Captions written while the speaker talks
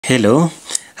Hello,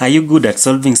 are you good at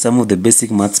solving some of the basic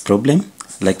maths problem?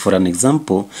 Like for an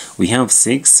example, we have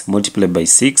 6 multiplied by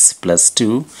 6 plus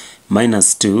 2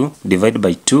 minus 2 divided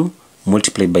by 2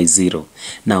 multiplied by 0.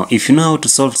 Now, if you know how to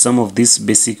solve some of this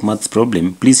basic maths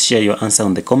problem, please share your answer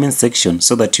on the comment section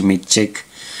so that you may check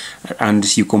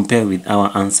and you compare with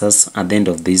our answers at the end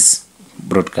of this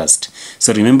broadcast.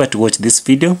 So remember to watch this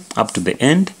video up to the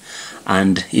end,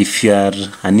 and if you are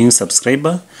a new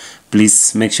subscriber,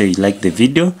 please make sure you like the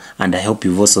video, and I hope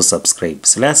you've also subscribed.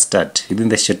 So let's start within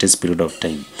the shortest period of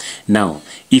time. Now,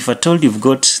 if at all you've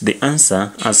got the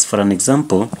answer, as for an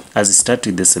example, as we start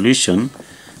with the solution,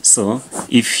 so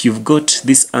if you've got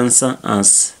this answer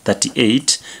as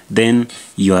 38, then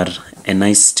you are a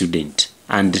nice student.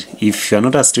 And if you're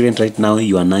not a student right now,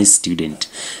 you are a nice student.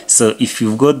 So if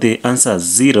you've got the answer as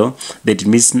 0, that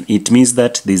it means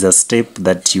that there's a step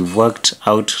that you've worked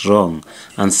out wrong,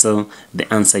 and so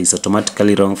the answer is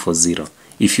automatically wrong for 0.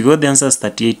 If you got the answer as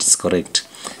 38, it's correct.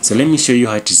 So let me show you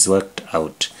how it is worked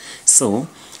out. So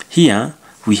here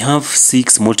we have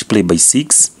 6 multiplied by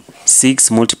 6,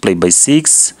 6 multiplied by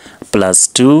 6 plus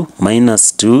 2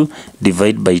 minus 2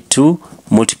 divided by 2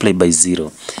 multiplied by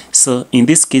 0. So in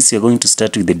this case, you're going to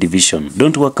start with the division.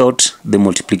 Don't work out the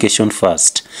multiplication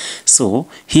first. So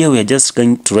here we are just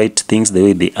going to write things the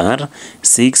way they are.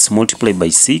 6 multiplied by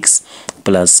 6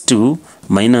 plus 2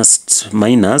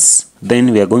 minus,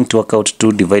 then we are going to work out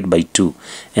 2 divided by 2.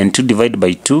 And 2 divided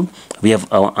by 2, we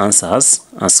have our answers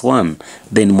as 1.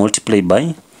 Then multiply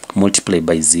by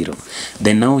 0.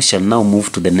 Then now we shall now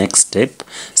move to the next step.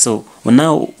 So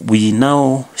now we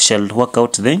shall work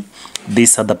out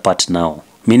this other part now,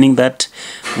 meaning that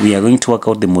we are going to work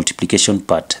out the multiplication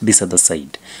part, this other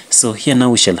side. So here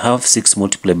now we shall have 6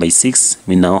 multiplied by 6.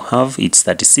 We now have it's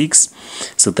 36.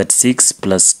 So 36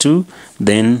 plus 2,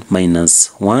 then minus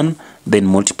 1, then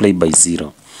multiply by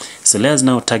 0. So let's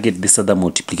now target this other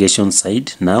multiplication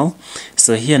side now.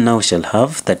 So here now we shall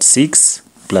have 36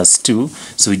 plus 2.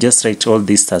 So we just write all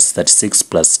this as 36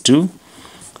 plus 2,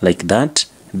 like that.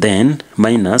 Then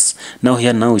minus, now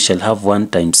here now we shall have 1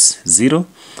 times 0,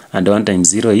 and 1 times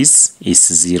 0 is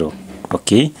 0.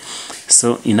 Okay,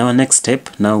 so in our next step,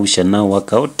 now we shall now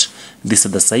work out this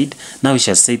other side. Now we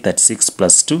shall say 36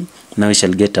 plus 2. Now we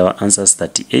shall get our answers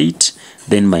 38,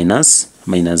 then minus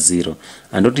 0.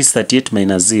 And what is 38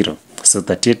 minus 0? So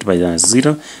 38 minus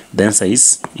 0, the answer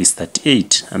is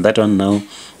 38, and that one now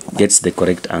gets the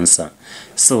correct answer.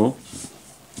 So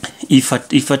if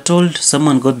at all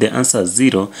someone got the answer as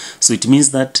 0, so it means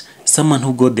that someone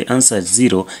who got the answer as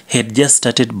 0 had just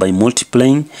started by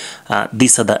multiplying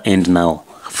this other end now.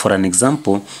 For an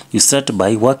example, you start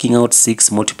by working out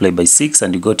 6 multiplied by 6,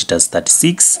 and you got it as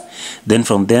 36. Then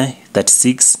from there,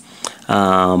 36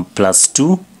 plus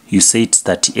 2, you say it's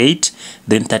 38.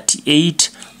 Then 38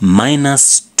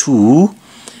 minus 2,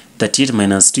 38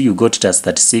 minus 2, you got it as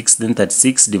 36. Then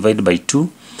 36 divided by 2,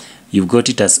 you've got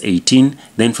it as 18.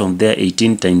 Then from there,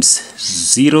 18 times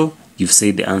 0, you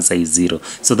say the answer is 0.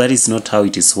 So that is not how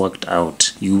it is worked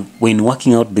out. When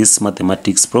working out this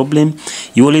mathematics problem,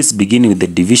 you always begin with the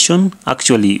division.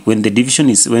 Actually, when the division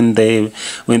is when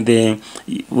the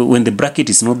bracket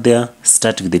is not there,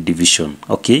 start with the division.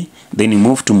 Okay, then you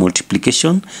move to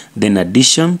multiplication, then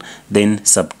addition, then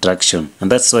subtraction,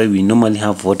 and that's why we normally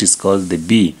have what is called the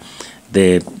B.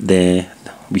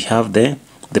 We have the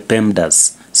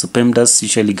PEMDAS. So PEMDAS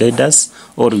usually guide us,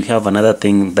 or we have another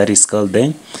thing that is called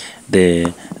the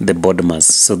BODMAS.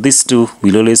 So these two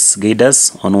will always guide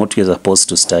us on what we are supposed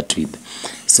to start with.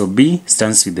 So B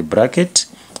stands with the bracket,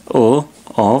 O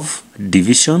of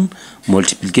division,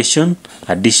 multiplication,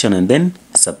 addition, and then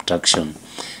subtraction.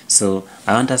 So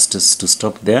I want us to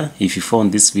stop there. If you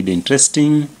found this video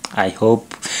interesting, I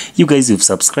hope you guys have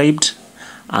subscribed,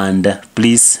 and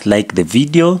please like the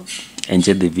video,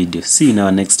 enjoy the video. See you in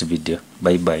our next video.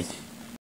 Bye bye.